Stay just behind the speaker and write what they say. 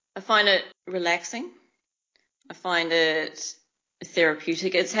I find it relaxing. I find it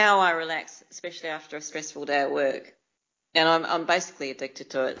therapeutic. It's how I relax, especially after a stressful day at work. And I'm basically addicted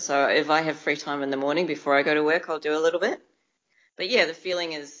to it. So if I have free time in the morning before I go to work, I'll do a little bit. But yeah, the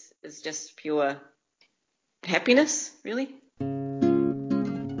feeling is just pure happiness, really.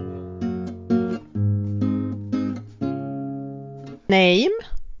 Name?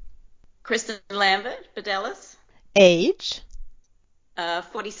 Kristen Lambert, Bedellis. Age?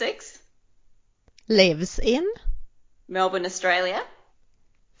 46. Lives in? Melbourne, Australia.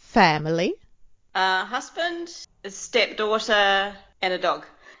 Family? Husband, a stepdaughter, and a dog.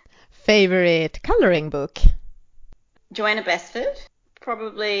 Favorite coloring book? Joanna Basford.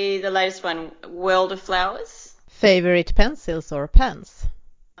 Probably the latest one, World of Flowers. Favorite pencils or pens?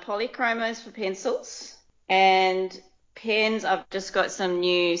 Polychromos for pencils. And pens, I've just got some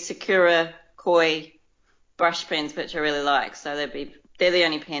new Sakura Koi brush pens, which I really like. So they're the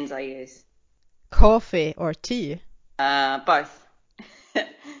only pens I use. Coffee or tea? Both.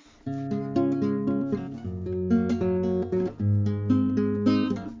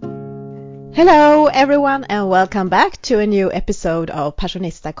 Hello everyone and welcome back to a new episode of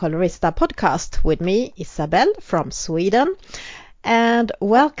Passionista Colorista podcast with me, Isabel from Sweden. And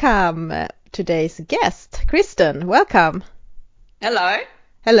welcome today's guest, Kristen. Welcome. Hello.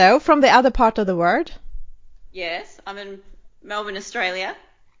 Hello from the other part of the world. Yes, I'm in Melbourne, Australia.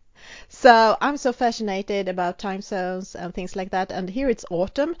 So I'm so fascinated about time zones and things like that. And here it's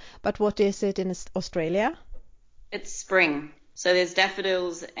autumn, but what is it in Australia? It's spring. So there's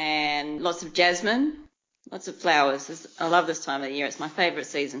daffodils and lots of jasmine, lots of flowers. I love this time of the year. It's my favorite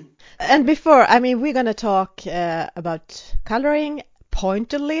season. And before, we're going to talk about coloring,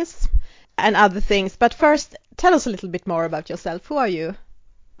 pointillism, and other things. But first, tell us a little bit more about yourself. Who are you?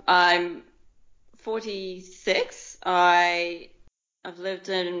 I'm 46. I've lived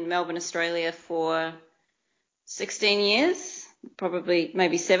in Melbourne, Australia for 16 years, probably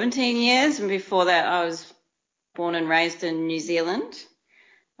maybe 17 years. And before that, I was born and raised in New Zealand.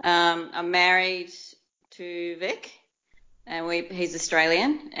 I'm married to Vic, and he's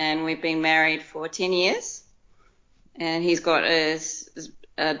Australian, and we've been married for 10 years. And he's got a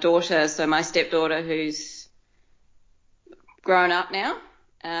daughter, so my stepdaughter, who's grown up now.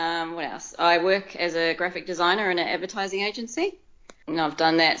 What else? I work as a graphic designer in an advertising agency, and I've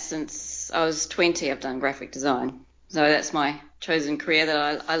done that since I was 20. I've done graphic design. So that's my chosen career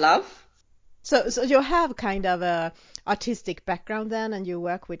that I love. So you have kind of a artistic background then, and you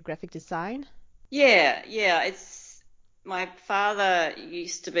work with graphic design? Yeah. It's my father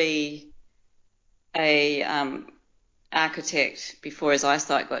used to be a architect before his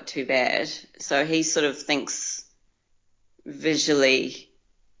eyesight got too bad. So he sort of thinks visually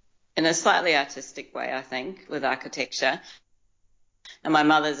in a slightly artistic way, I think, with architecture. And my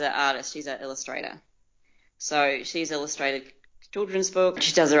mother's an artist. She's an illustrator. So she's illustrated children's books.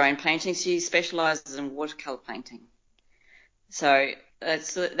 She does her own painting. She specializes in watercolor painting. So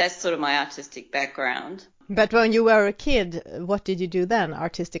that's sort of my artistic background. But when you were a kid, what did you do then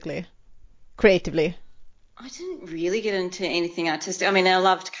artistically, creatively? I didn't really get into anything artistic. I mean, I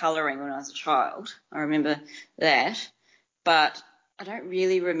loved coloring when I was a child. I remember that. But I don't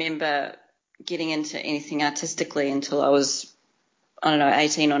really remember getting into anything artistically until I was,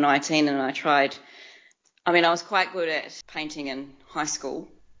 18 or 19, and I was quite good at painting in high school.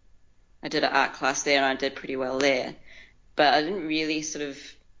 I did an art class there and I did pretty well there. But I didn't really sort of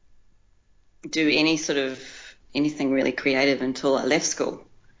do anything really creative until I left school.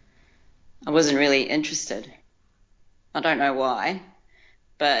 I wasn't really interested. I don't know why,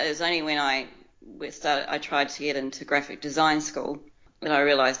 but it was only when I tried to get into graphic design school that I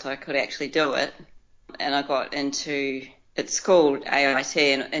realised I could actually do it. And I got into, it's called AIT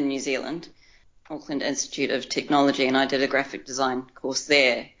in New Zealand, Auckland Institute of Technology, and I did a graphic design course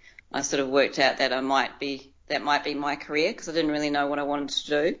there. I sort of worked out that that might be my career, because I didn't really know what I wanted to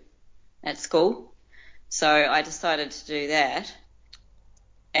do at school. So I decided to do that,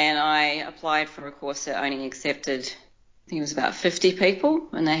 and I applied for a course that only accepted, I think it was about 50 people,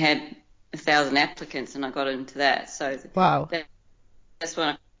 and they had 1,000 applicants, and I got into that. So wow, that's when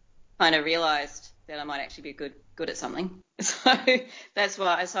I kind of realised that I might actually be good at something. So that's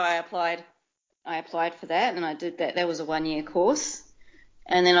why. So I applied for that, and I did that. That was a 1-year course,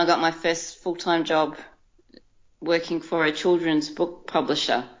 and then I got my first full-time job working for a children's book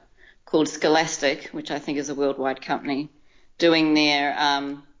publisher called Scholastic, which I think is a worldwide company, doing their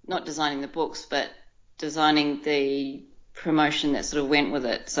not designing the books, but designing the promotion that sort of went with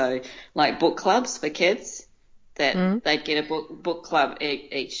it. So like book clubs for kids, that they'd get a book club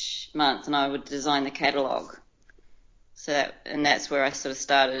each month, and I would design the catalogue. And that's where I sort of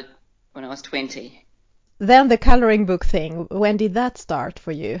started when I was 20. Then the coloring book thing, when did that start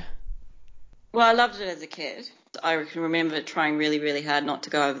for you? Well, I loved it as a kid. I can remember trying really, really hard not to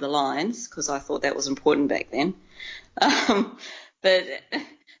go over the lines because I thought that was important back then. But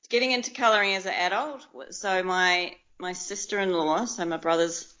getting into colouring as an adult, so my sister-in-law, so my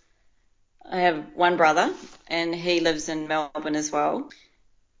brothers, I have one brother and he lives in Melbourne as well.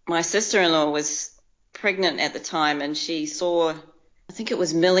 My sister-in-law was pregnant at the time and she saw, I think it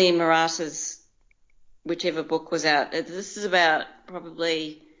was Millie Murata's whichever book was out. This is about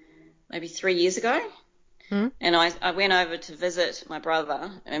probably maybe 3 years ago. And I went over to visit my brother,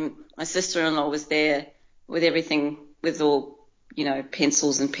 and my sister-in-law was there with everything, with all,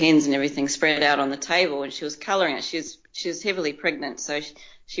 pencils and pens and everything spread out on the table, and she was colouring it. She was heavily pregnant, so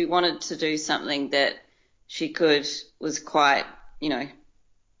she wanted to do something that was quite,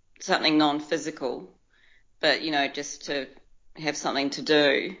 something non-physical, but, just to have something to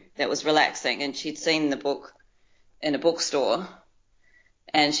do that was relaxing. And she'd seen the book in a bookstore,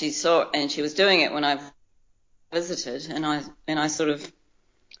 and she was doing it when I visited, and I sort of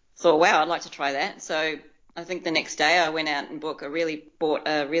thought, wow, I'd like to try that. So I think the next day I went out and bought a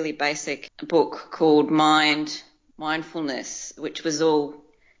really basic book called Mindfulness, which was all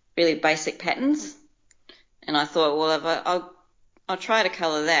really basic patterns. And I thought, well, I'll try to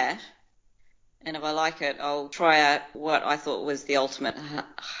colour that, and if I like it, I'll try out what I thought was the ultimate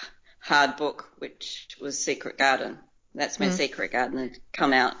hard book, which was Secret Garden. That's my Secret Garden had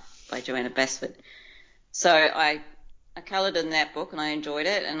come out by Joanna Basford. So I coloured in that book and I enjoyed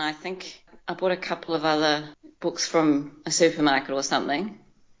it, and I think I bought a couple of other books from a supermarket or something,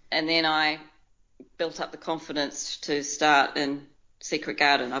 and then I built up the confidence to start in Secret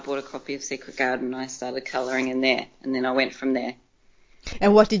Garden. I bought a copy of Secret Garden and I started colouring in there, and then I went from there.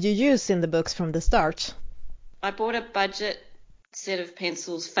 And what did you use in the books from the start? I bought a budget set of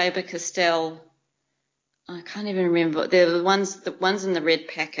pencils, Faber-Castell. I can't even remember. They're the ones in the red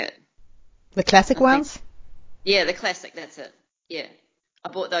packet. The classic ones? Yeah, the classic, that's it. Yeah. I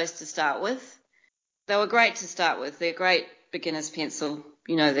bought those to start with. They were great to start with. They're great beginner's pencil.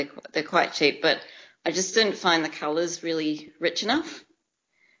 They're quite cheap, but I just didn't find the colours really rich enough.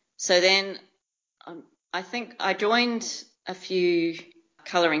 So then I think I joined a few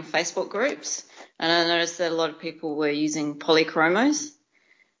colouring Facebook groups, and I noticed that a lot of people were using polychromos.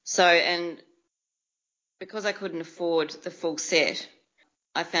 So, and because I couldn't afford the full set,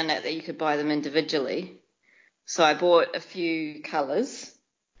 I found out that you could buy them individually. So I bought a few colours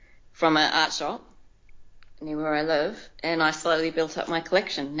from an art shop near where I live, and I slowly built up my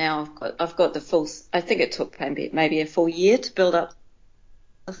collection. Now I've got the full. I think it took maybe a full year to build up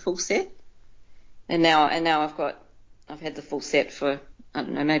a full set, and now I've had the full set for, I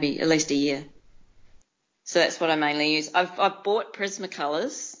don't know, maybe at least a year. So that's what I mainly use. I've bought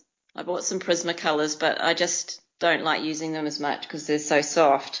Prismacolors. I bought some Prismacolors, but I just don't like using them as much because they're so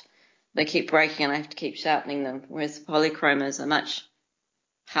soft. They keep breaking and I have to keep sharpening them, whereas the polychromos are much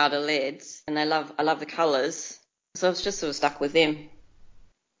harder leads, and I love the colours, so I was just sort of stuck with them.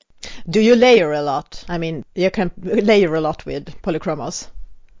 Do you layer a lot? I mean, you can layer a lot with polychromos.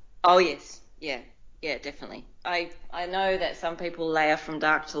 Oh yes, yeah, definitely. I know that some people layer from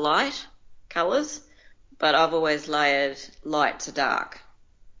dark to light colours, but I've always layered light to dark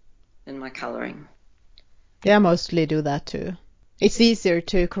in my colouring. Yeah, I mostly do that too. It's easier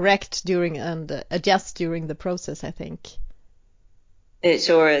to correct and adjust during the process, I think. It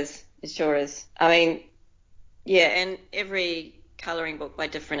sure is. I mean, yeah, and every colouring book by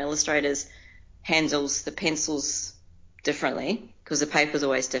different illustrators handles the pencils differently because the paper's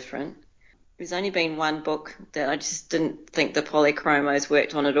always different. There's only been one book that I just didn't think the polychromos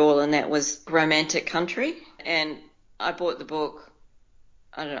worked on at all, and that was Romantic Country. And I bought the book,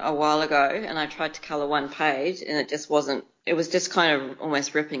 I don't know, a while ago, and I tried to colour one page, and it was just kind of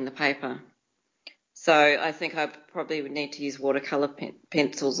almost ripping the paper. So I think I probably would need to use watercolour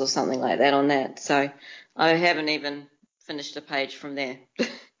pencils or something like that on that. So I haven't even finished a page from there.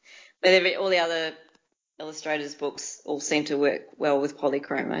 But all the other illustrators' books all seem to work well with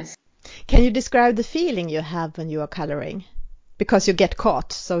polychromos. Can you describe the feeling you have when you are colouring? Because you get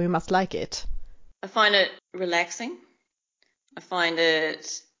caught, so you must like it. I find it relaxing. I find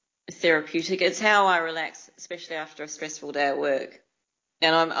it therapeutic. It's how I relax, especially after a stressful day at work.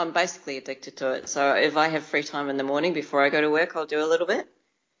 And I'm basically addicted to it. So if I have free time in the morning before I go to work, I'll do a little bit.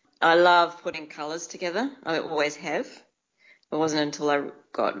 I love putting colours together. I always have. It wasn't until I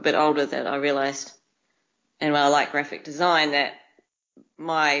got a bit older that I realised, and when I like graphic design, that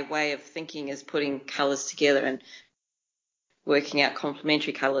my way of thinking is putting colours together and working out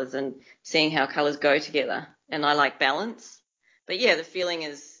complementary colours and seeing how colours go together. and I like balance. But yeah, the feeling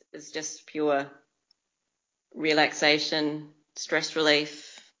is just pure relaxation, stress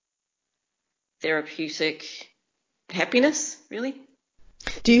relief, therapeutic happiness, really.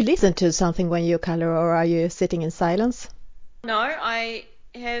 Do you listen to something when you color, or are you sitting in silence? No, I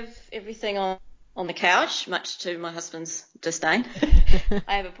have everything on the couch, much to my husband's disdain.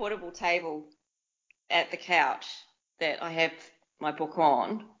 I have a portable table at the couch that I have my book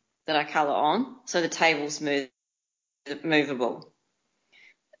on that I colour on, so the table's movable.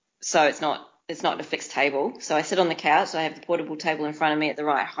 So it's not a fixed table. So I sit on the couch, I have the portable table in front of me at the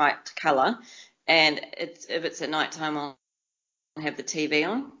right height to colour, and if it's at night time, I'll have the TV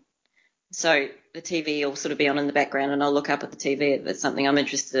on. So the TV will sort of be on in the background, and I'll look up at the TV if it's something I'm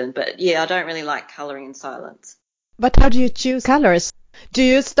interested in. But yeah, I don't really like colouring in silence. But how do you choose colors? Do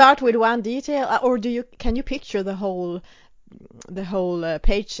you start with one detail, or can you picture the whole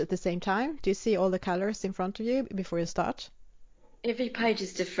page at the same time? Do you see all the colors in front of you before you start? Every page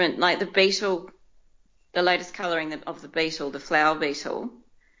is different. Like the beetle, the latest colouring of the beetle, the flower beetle,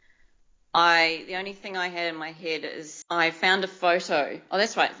 the only thing I had in my head is I found a photo. Oh,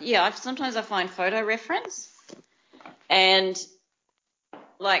 that's right. Yeah, sometimes I find photo reference. And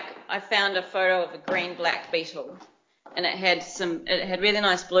like I found a photo of a green-black beetle, and it had really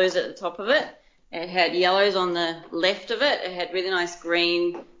nice blues at the top of it. It had yellows on the left of it. It had really nice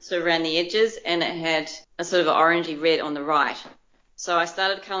green sort of around the edges, and it had a sort of orangey red on the right. So I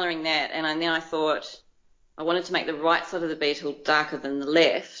started colouring that, and then I thought I wanted to make the right side of the beetle darker than the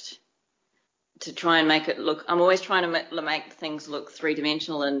left to try and make it look. I'm always trying to make things look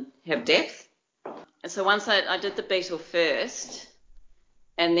three-dimensional and have depth. And so once I did the beetle first,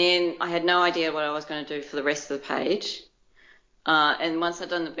 and then I had no idea what I was going to do for the rest of the page. And once I'd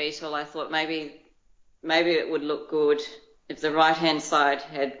done the beetle, I thought maybe it would look good if the right-hand side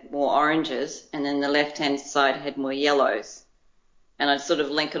had more oranges and then the left-hand side had more yellows. And I'd sort of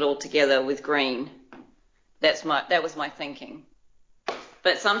link it all together with green. That was my thinking.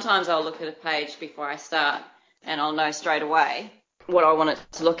 But sometimes I'll look at a page before I start and I'll know straight away what I want it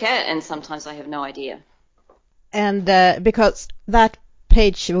to look at, and sometimes I have no idea. And because that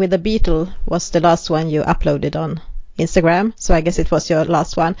page with the beetle was the last one you uploaded on Instagram, so I guess it was your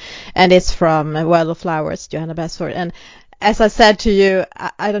last one, and it's from World of Flowers, Johanna Basford. And as I said to you,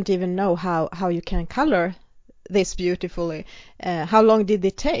 I don't even know how you can color this beautifully. How long did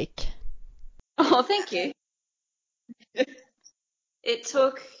it take? Oh, thank you. It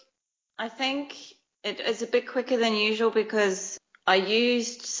took, I think, it's a bit quicker than usual because I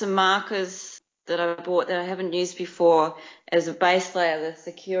used some markers that I bought that I haven't used before as a base layer, the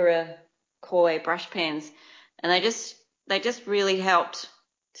Sakura Koi brush pens, and they just really helped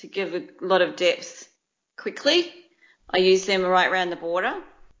to give a lot of depth quickly. I used them right around the border,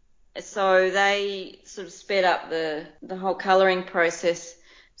 so they sort of sped up the whole colouring process.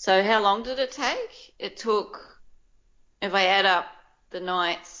 So how long did it take? It took, if I add up the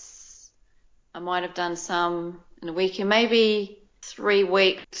nights, I might have done some in a week, and maybe 3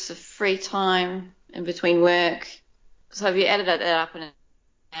 weeks of free time in between work. So if you added that up in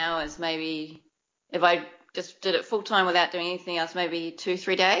hours, maybe if I just did it full time without doing anything else, maybe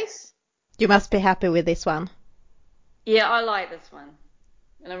 2-3 days. You must be happy with this one. Yeah, I like this one.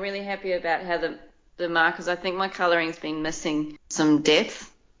 And I'm really happy about how the markers, I think my colouring's been missing some depth,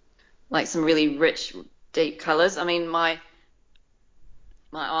 like some really rich, deep colours. I mean, my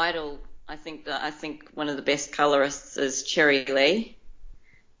idol, I think one of the best colorists is Cherry Lee,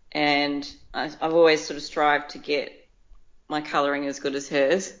 and I've always sort of strived to get my colouring as good as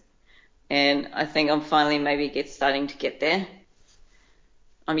hers, and I think I'm finally maybe starting to get there.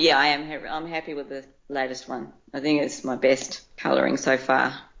 I'm happy with the latest one. I think it's my best colouring so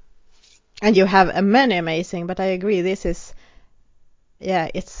far. And you have many amazing, but I agree, this is,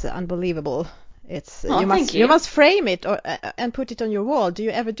 it's unbelievable. It's you must frame it and put it on your wall. Do you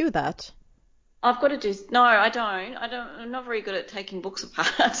ever do that? I've got to do. No, I don't. I'm not very good at taking books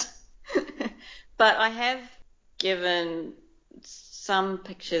apart. But I have given some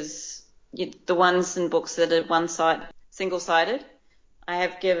pictures, the ones in books that are single-sided. I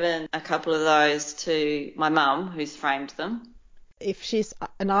have given a couple of those to my mum, who's framed them. If she's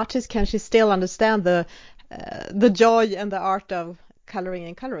an artist, can she still understand the joy and the art of coloring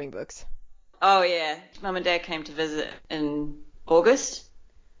in coloring books? Oh yeah, Mum and Dad came to visit in August,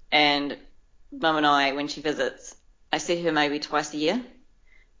 and Mum and I, when she visits, I see her maybe twice a year,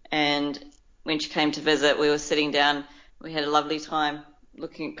 and when she came to visit, we were sitting down, we had a lovely time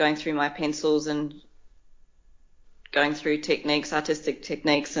going through my pencils and going through artistic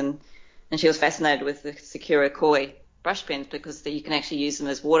techniques, and she was fascinated with the Sakura Koi brush pens because you can actually use them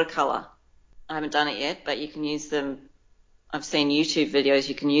as watercolour. I haven't done it yet, but you can use them. I've seen YouTube videos.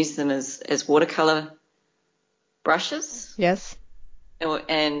 You can use them as watercolor brushes. Yes.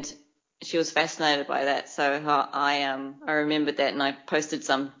 And she was fascinated by that. So I remembered that, and I posted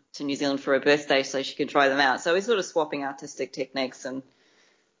some to New Zealand for her birthday so she could try them out. So we're sort of swapping artistic techniques and,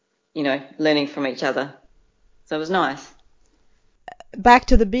 learning from each other. So it was nice. Back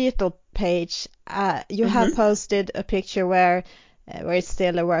to the beetle page, you have posted a picture where it's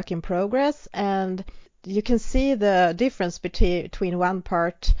still a work in progress, and you can see the difference between one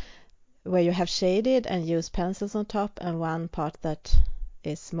part where you have shaded and used pencils on top, and one part that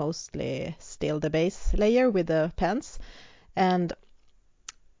is mostly still the base layer with the pens. And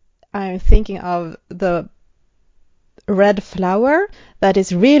I'm thinking of the red flower that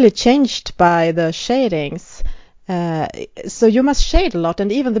is really changed by the shadings. So you must shade a lot,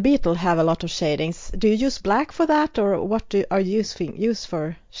 and even the beetle have a lot of shadings. Do you use black for that, or what are you use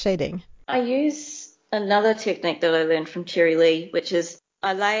for shading? I use another technique that I learned from Cherry Lee, which is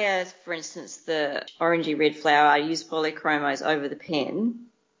I layer, for instance, the orangey red flower. I use polychromos over the pen.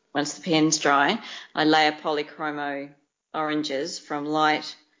 Once the pen's dry, I layer polychromo oranges from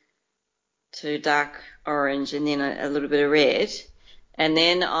light to dark orange and then a little bit of red. And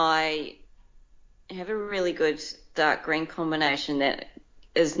then I have a really good dark green combination that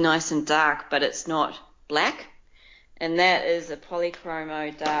is nice and dark, but it's not black. And that is a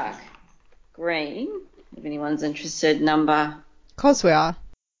polychromo dark green, if anyone's interested, number... Course we are.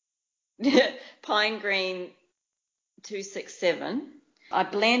 Pine Green 267. I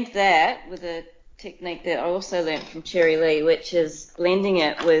blend that with a technique that I also learnt from Cherry Lee, which is blending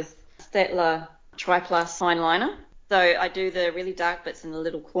it with Staedtler Triplus fine liner. So I do the really dark bits in the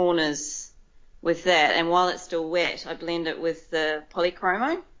little corners with that, and while it's still wet, I blend it with the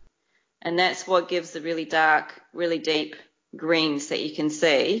polychromo, and that's what gives the really dark, really deep greens that you can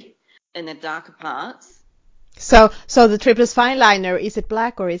see in the darker parts. So the Triplus fine liner, is it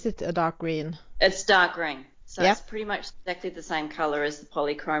black or is it a dark green? It's dark green. So yep. It's pretty much exactly the same color as the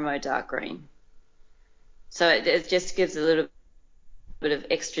polychromo dark green. So it just gives a little bit of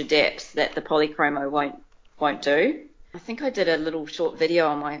extra depth that the polychromo won't do. I think I did a little short video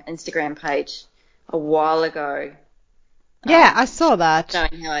on my Instagram page a while ago. Yeah, I saw that.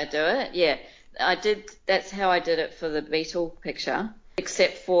 Showing how I do it. Yeah, I did. That's how I did it for the beetle picture,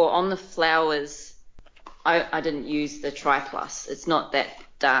 except for on the flowers, I didn't use the Triplus. It's not that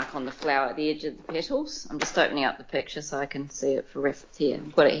dark on the flower at the edge of the petals. I'm just opening up the picture so I can see it for reference here.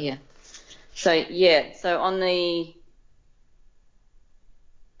 I've got it here. So yeah, so on the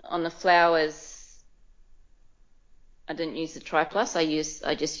flowers, I didn't use the Triplus.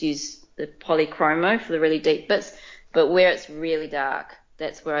 I just used the polychromo for the really deep bits. But where it's really dark,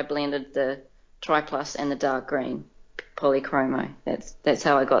 that's where I blended the Triplus and the dark green polychromo. That's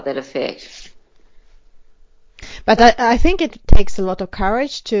how I got that effect. But I think it takes a lot of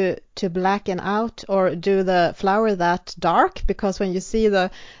courage to blacken out or do the flower that dark, because when you see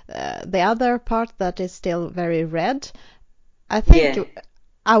the other part that is still very red, I think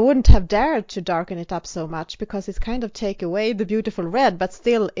I wouldn't have dared to darken it up so much, because it's kind of take away the beautiful red, but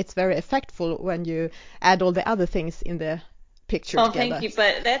still it's very effectful when you add all the other things in the picture together. Thank you,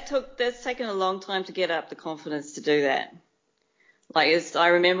 but that's taken a long time to get up the confidence to do that. I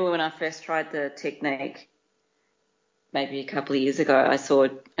remember when I first tried the technique, maybe a couple of years ago, I saw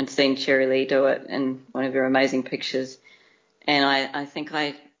and seen Cherry Lee do it in one of her amazing pictures. And I think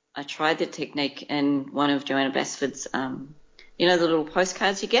I tried the technique in one of Joanna Basford's, the little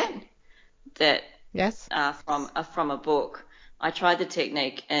postcards you get that yes are from a book. I tried the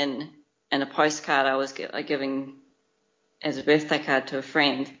technique in a postcard I was giving as a birthday card to a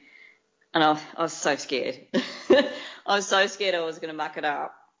friend. And I was so scared. I was so scared I was going to muck it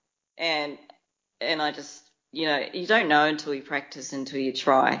up. And I just... you don't know until you practice, until you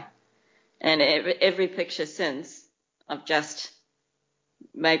try. And every picture since, I've just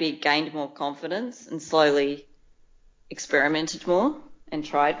maybe gained more confidence and slowly experimented more and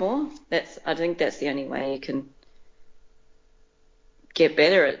tried more. I think that's the only way you can get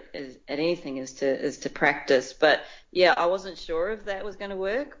better at anything is to practice. But yeah, I wasn't sure if that was going to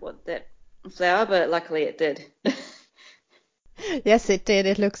work, that flower, but luckily it did. Yes, it did.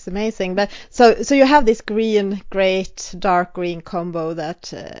 It looks amazing. But so you have this great dark green combo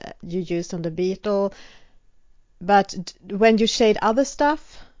that you used on the beetle. But when you shade other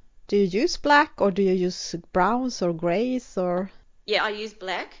stuff, do you use black or do you use browns or grays or? Yeah, I use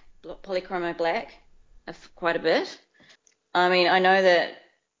black, polychromo black, quite a bit. I mean, I know that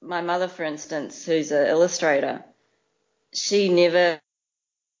my mother, for instance, who's an illustrator, a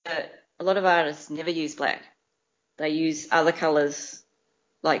lot of artists never use black. They use other colours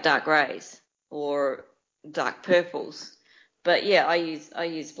like dark greys. or dark purples. But yeah, I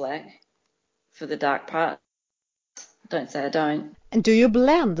use black for the dark part. Don't say I don't. And do you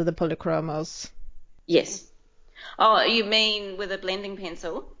blend the polychromos? Yes. Oh, you mean with a blending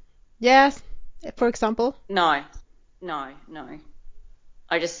pencil? Yes, for example. No.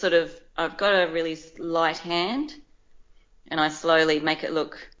 I just sort of, I've got a really light hand and I slowly make it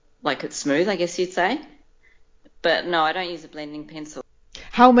look like it's smooth, I guess you'd say. But no, I don't use a blending pencil.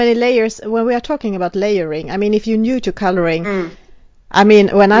 How many layers, when we are talking about layering, I mean, if you're new to coloring, Mm. I mean,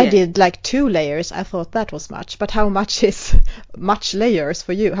 when I Yeah. did like 2 layers, I thought that was much. But how much is much layers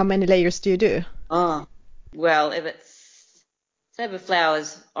for you? How many layers do you do? Oh, well, if it's, say the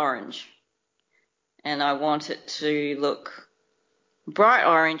flower's orange and I want it to look bright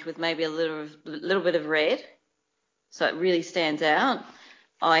orange with maybe a little bit of red, so it really stands out.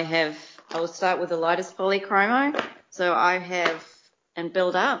 I will start with the lightest polychromo. So I have, and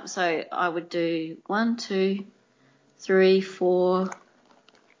build up. So I would do 1, 2, 3, 4,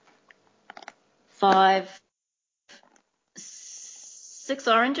 5, 6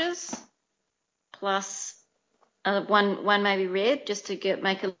 oranges plus one maybe red, just to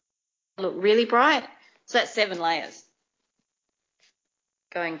make it look really bright. So that's 7 layers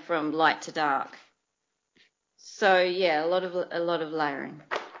going from light to dark. So yeah, a lot of layering.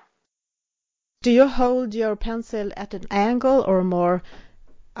 Do you hold your pencil at an angle or more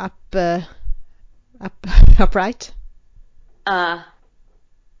up, upright? Angle.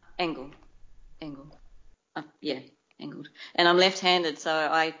 Yeah, angled. And I'm left-handed,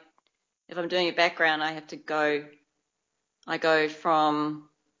 so if I'm doing a background, I go from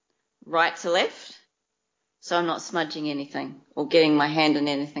right to left, so I'm not smudging anything or getting my hand in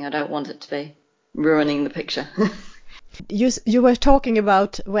anything. I don't want it to be ruining the picture. You were talking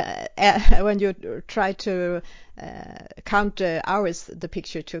about when you tried to count the hours the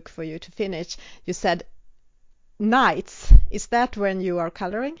picture took for you to finish. You said nights. Is that when you are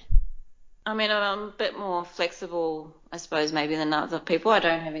coloring? I mean, I'm a bit more flexible, I suppose, maybe than other people. I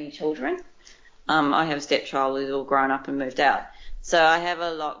don't have any children. I have a stepchild who's all grown up and moved out. So I have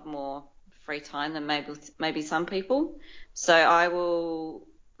a lot more free time than maybe some people. So I will,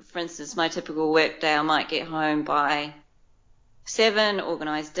 for instance, my typical work day, I might get home by 7,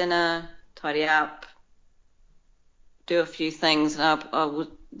 organise dinner, tidy up, do a few things. The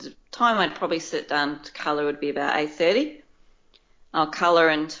time I'd probably sit down to colour would be about 8:30. I'll colour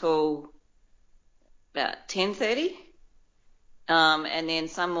until about 10:30. And then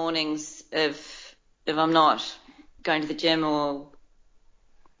some mornings, if I'm not going to the gym or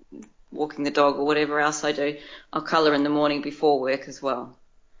walking the dog or whatever else I do, I'll colour in the morning before work as well.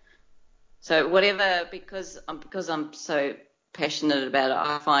 So whatever, because I'm so passionate about it,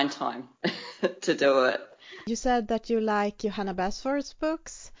 I find time to do it. You said that you like Johanna Basford's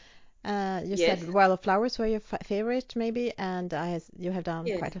books. You Yes. said Wild of Flowers were your favorite, maybe, and you have done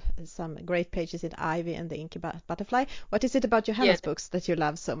Yes. quite some great pages in Ivy and the Inky Butterfly. What is it about Johanna's Yes. books that you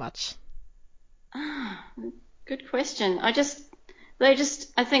love so much? Good question. I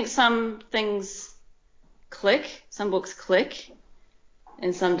think some things click, some books click,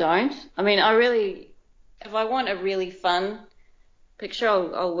 and some don't. I mean, if I want a really fun picture,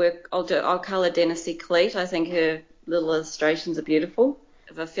 I'll colour Dennisy Cleet. I think her little illustrations are beautiful.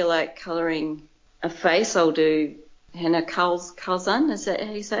 If I feel like colouring a face, I'll do Hannah Carlson. Is that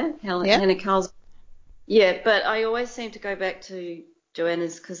how you say it? Yeah. Hannah Carlson. Yeah, but I always seem to go back to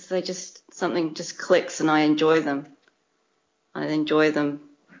Joanna's because something just clicks and I enjoy them. I enjoy them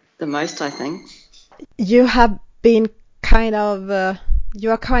the most, I think. You have been you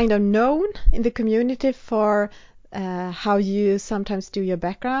are kind of known in the community for how you sometimes do your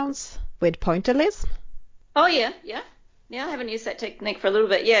backgrounds with pointillism. Oh yeah. I haven't used that technique for a little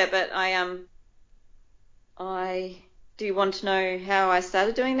bit, yeah, but do you want to know how I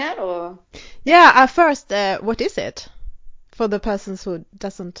started doing that, or? Yeah, at first, what is it for the persons who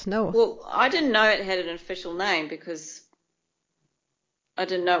doesn't know? Well, I didn't know it had an official name because I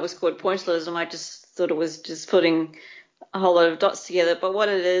didn't know it was called pointillism. I just thought it was just putting a whole lot of dots together. But what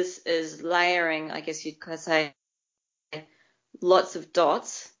it is layering, I guess you'd say, lots of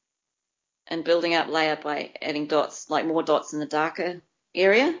dots and building up layer by adding dots, like more dots in the darker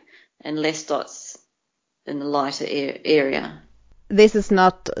area and less dots in the lighter area. This is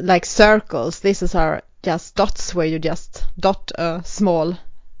not like circles. These are just dots where you just dot a small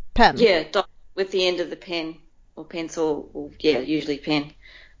pen. Yeah, dot with the end of the pen or pencil, or yeah, usually pen.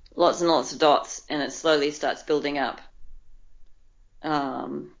 Lots and lots of dots, and it slowly starts building up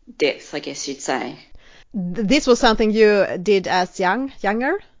depth, I guess you'd say. This was something you did as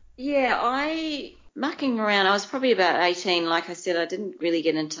younger? Yeah, I mucking around. I was probably about 18. Like I said, I didn't really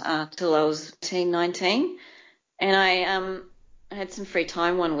get into art till I was 18, 19. And I had some free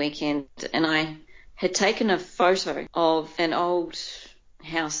time one weekend, and I had taken a photo of an old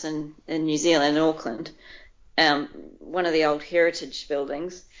house in New Zealand, in Auckland, one of the old heritage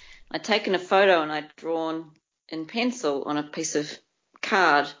buildings. I'd taken a photo and I'd drawn in pencil on a piece of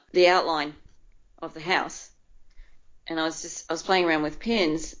card the outline of the house. And I was playing around with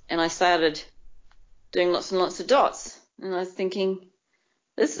pens, and I started doing lots and lots of dots. And I was thinking,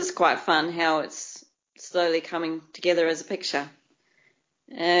 this is quite fun how it's slowly coming together as a picture.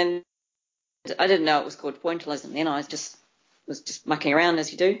 And I didn't know it was called pointillism then. I was just mucking around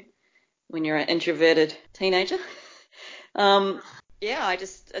as you do when you're an introverted teenager. I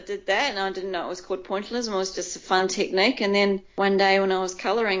did that, and I didn't know it was called pointillism. It was just a fun technique. And then one day when I was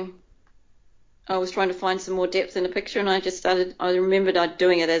colouring, I was trying to find some more depth in a picture, and I remembered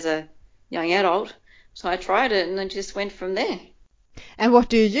doing it as a young adult. So I tried it, and I just went from there. And what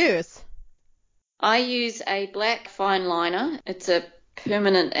do you use? I use a black fine liner. It's a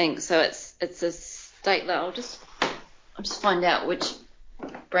permanent ink, so it's a Staedtler. I'll just find out which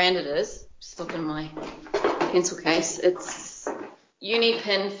brand it is. Just look in my pencil case. It's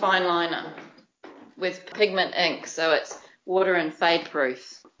Unipin fine liner with pigment ink, so it's water and fade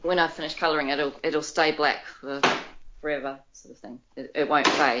proof. When I finish colouring, it'll stay black for forever, sort of thing. It won't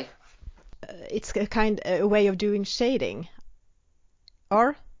fade. It's a way of doing shading,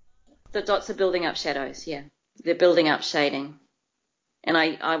 or? The dots are building up shadows, yeah. They're building up shading. And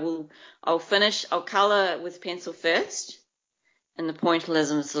I'll colour with pencil first, and the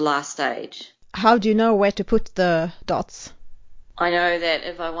pointillism is the last stage. How do you know where to put the dots? I know that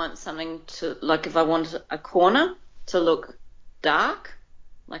if I want if I want a corner to look dark,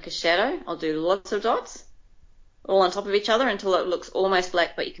 like a shadow, I'll do lots of dots, all on top of each other until it looks almost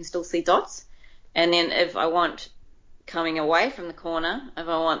black, but you can still see dots. And then if I want coming away from the corner, if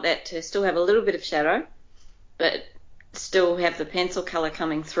I want that to still have a little bit of shadow, but still have the pencil colour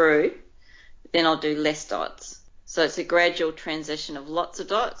coming through, then I'll do less dots. So it's a gradual transition of lots of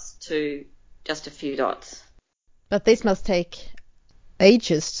dots to just a few dots. But this must take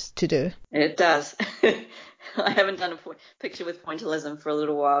ages to do. It does. I haven't done a picture with pointillism for a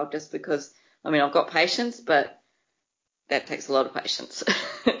little while, just because, I've got patience, but that takes a lot of patience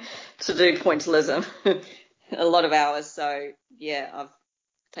to do pointillism. A lot of hours. So yeah, I've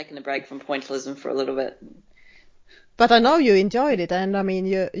taken a break from pointillism for a little bit. But I know you enjoyed it, and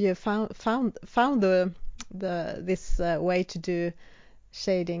you found this way to do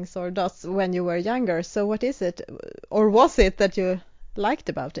shadings or dots when you were younger. So what is it, or was it, that you liked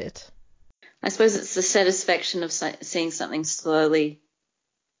about it? I suppose it's the satisfaction of seeing something slowly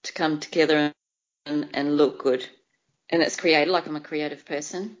to come together and look good. And it's creative, like I'm a creative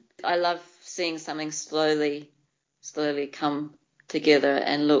person. I love seeing something slowly come together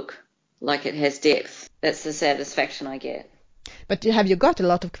and look like it has depth. That's the satisfaction I get. But have you got a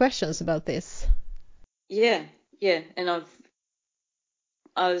lot of questions about this? Yeah. And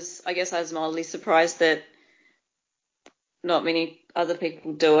I was mildly surprised that not many other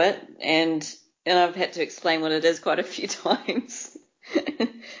people do it, and I've had to explain what it is quite a few times.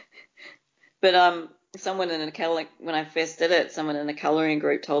 But when I first did it, someone in a colouring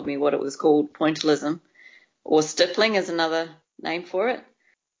group told me what it was called, pointillism, or stippling is another name for it.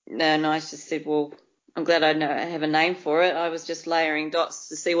 And I just said, well, I'm glad I have a name for it. I was just layering dots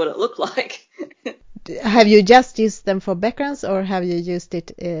to see what it looked like. Have you just used them for backgrounds, or have you used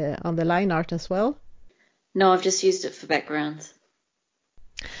it on the line art as well? No, I've just used it for backgrounds.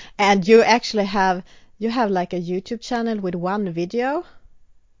 And you actually have like a YouTube channel with one video?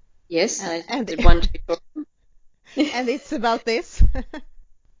 Yes, I did one tutorial. And it's about this?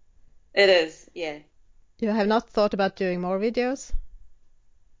 It is, yeah. You have not thought about doing more videos?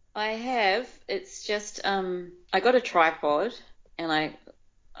 I have. It's just I got a tripod, and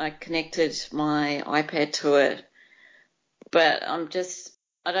I connected my iPad to it, but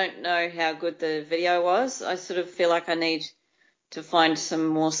I don't know how good the video was. I sort of feel like I need to find some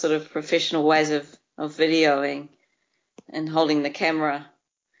more sort of professional ways of videoing and holding the camera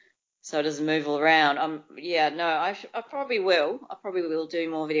so it doesn't move all around. I probably will. I probably will do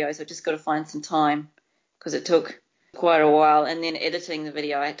more videos. I've just got to find some time, because it took quite a while, and then editing the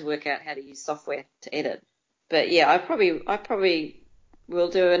video, I had to work out how to use software to edit. But yeah, I probably will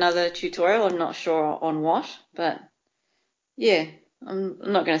do another tutorial. I'm not sure on what, but yeah, I'm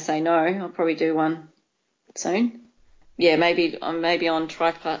not going to say no. I'll probably do one soon. Yeah, maybe on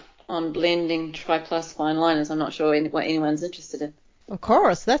blending Tri-Plus fine liners. I'm not sure what anyone's interested in. Of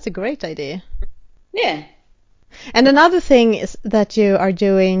course, that's a great idea. Yeah. And another thing is that you are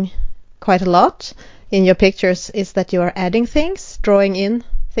doing quite a lot in your pictures is that you are adding things, drawing in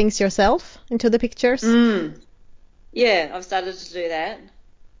things yourself into the pictures. Yeah, I've started to do that.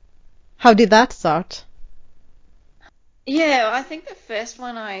 How did that start? Yeah, I think the first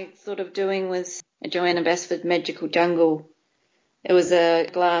one I thought of doing was a Joanna Basford Magical Jungle. It was a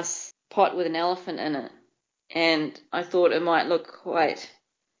glass pot with an elephant in it, and I thought it might look quite.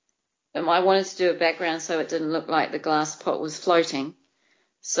 I wanted to do a background so it didn't look like the glass pot was floating.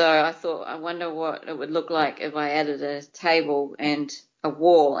 So I thought, I wonder what it would look like if I added a table and a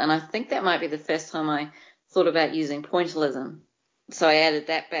wall. And I think that might be the first time I thought about using pointillism. So I added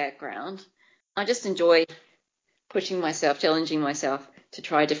that background. I just enjoy pushing myself, challenging myself to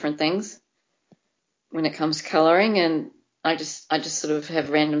try different things when it comes to colouring. And I just sort of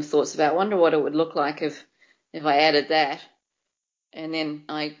have random thoughts about, wonder what it would look like if I added that. And then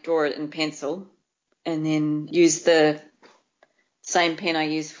I draw it in pencil and then use the same pen I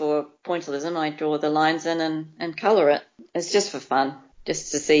use for pointillism. I draw the lines in and colour it. It's just for fun,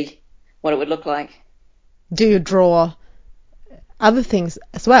 just to see what it would look like. Do you draw other things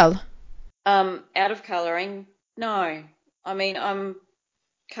as well? Out of colouring, no. I mean,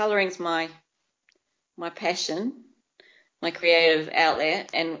 colouring's my passion, my creative outlet,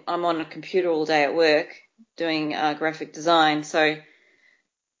 and I'm on a computer all day at work doing graphic design, so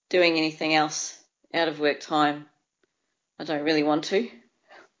doing anything else out of work time, I don't really want to.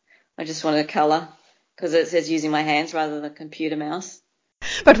 I just want to colour because it says using my hands rather than a computer mouse.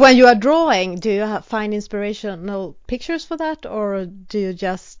 But when you are drawing, do you find inspirational pictures for that, or do you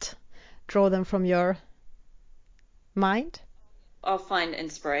just draw them from your mind? I'll find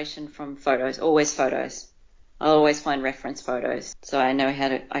inspiration from photos, always photos. I'll always find reference photos, so I know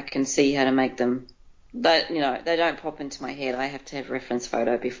I can see how to make them. But, they don't pop into my head. I have to have a reference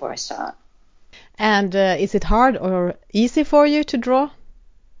photo before I start. And is it hard or easy for you to draw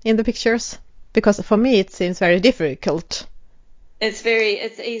in the pictures? Because for me it seems very difficult. It's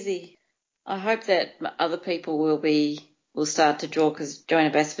easy. I hope that other people will start to draw, because Joanna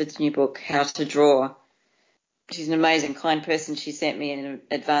Basford's new book, How to Draw, she's an amazing, kind person. She sent me an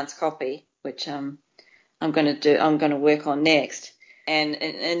advance copy, which I'm going to work on next. And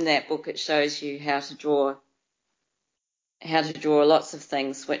in that book, it shows you how to draw lots of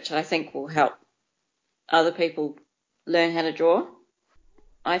things, which I think will help other people learn how to draw.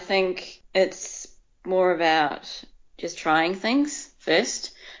 I think it's more about just trying things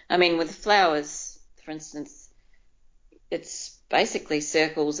first. I mean, with flowers, for instance, it's basically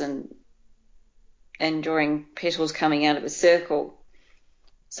circles and drawing petals coming out of a circle.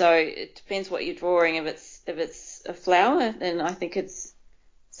 So it depends what you're drawing. If it's a flower, then I think it's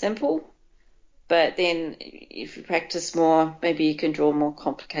simple. But then if you practice more, maybe you can draw more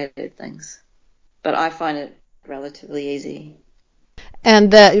complicated things. But I find it relatively easy.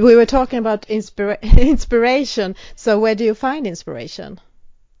 And we were talking about inspiration. So where do you find inspiration?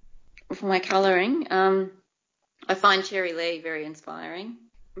 For my colouring, I find Cherry Lee very inspiring.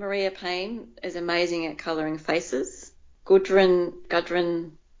 Maria Payne is amazing at colouring faces. Gudrun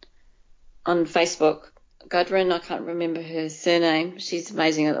on Facebook. Gudrun, I can't remember her surname. She's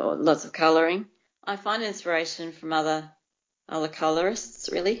amazing at lots of colouring. I find inspiration from other colourists,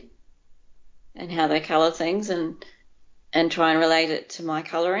 really, and how they colour things, and try and relate it to my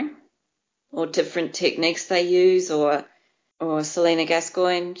colouring, or different techniques they use, or Selena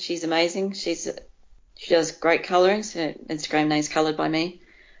Gascoigne. She's amazing. She does great colouring. Her Instagram name's Coloured by Me.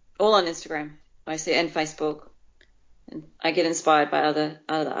 All on Instagram, mostly, and Facebook. And I get inspired by other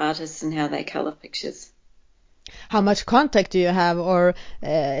artists and how they colour pictures. How much contact do you have or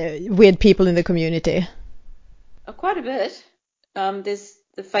with people in the community? Quite a bit. There's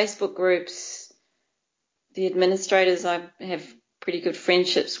the Facebook groups, the administrators I have pretty good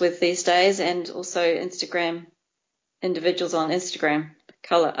friendships with these days, and also Instagram, individuals on Instagram,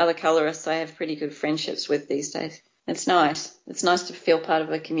 other colourists I have pretty good friendships with these days. It's nice. It's nice to feel part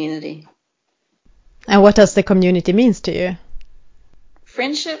of a community. And what does the community mean to you?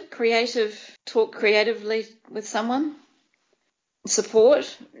 Friendship, talk creatively with someone,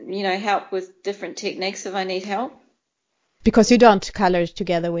 support, help with different techniques if I need help. Because you don't color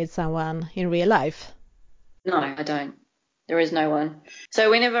together with someone in real life? No, I don't. There is no one. So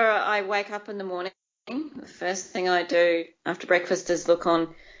whenever I wake up in the morning, the first thing I do after breakfast is look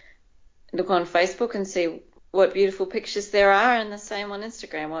on Facebook and see what beautiful pictures there are, and the same on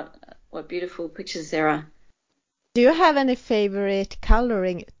Instagram, what beautiful pictures there are. Do you have any favorite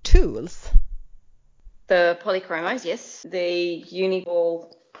coloring tools? The polychromos, yes. The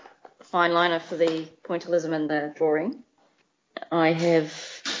Uniball fine liner for the pointillism and the drawing. I have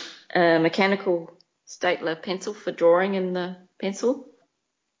a mechanical Staedtler pencil for drawing in the pencil.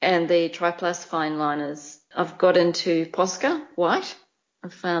 and the Triplus fine liners. I've got into Posca white.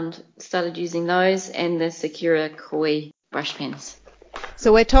 Started using those, and the Sakura Koi brush pens.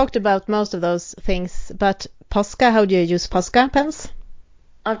 So we talked about most of those things, but Posca, how do you use Posca pens?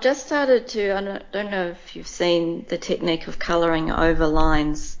 I've just started to, I don't know if you've seen the technique of colouring over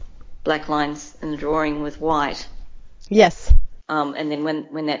lines, black lines in the drawing with white. Yes. And then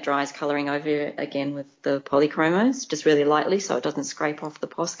when that dries, colouring over again with the polychromos, just really lightly so it doesn't scrape off the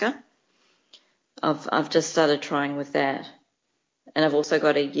Posca. I've just started trying with that. And I've also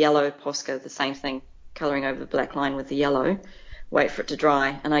got a yellow Posca, the same thing, colouring over the black line with the yellow, wait for it to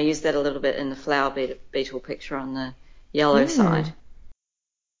dry. And I use that a little bit in the flower beetle picture on the yellow side.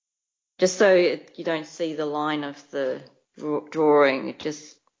 Just so you don't see the line of the drawing, it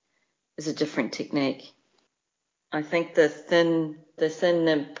just is a different technique. I think the thin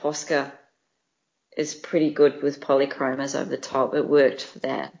Posca is pretty good with polychromos over the top. It worked for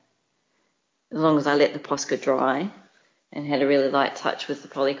that. As long as I let the Posca dry and had a really light touch with the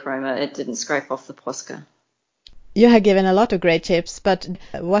polychroma, it didn't scrape off the Posca. You have given a lot of great tips, but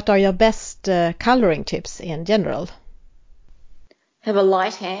what are your best colouring tips in general? Have a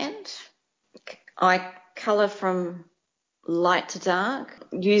light hand. I colour from light to dark.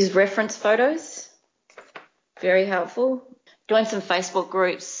 Use reference photos. Very helpful. Join some Facebook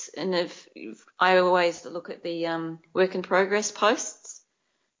groups, and I always look at the work in progress posts.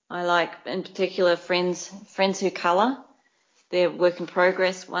 I like, in particular, friends who colour. Their work in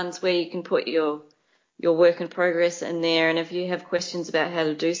progress ones where you can put your work in progress in there, and if you have questions about how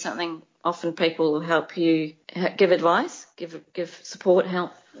to do something, often people will help you give advice, give support,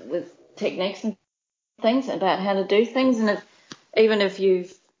 help with techniques and things about how to do things. And even if you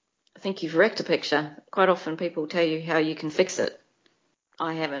think you've wrecked a picture, quite often people tell you how you can fix it.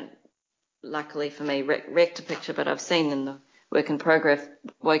 I haven't, luckily for me, wrecked a picture, but I've seen in the work in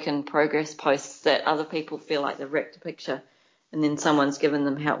progress posts that other people feel like they've wrecked a picture, and then someone's given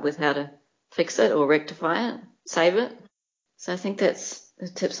them help with how to fix it or rectify it, save it. So I think that's the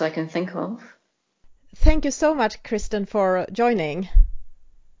tips I can think of. Thank you so much, Kristen, for joining.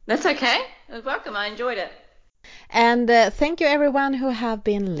 That's okay. You're welcome. I enjoyed it. And thank you everyone who have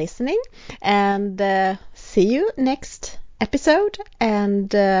been listening, and see you next episode, and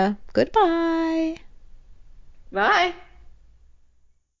goodbye. Bye.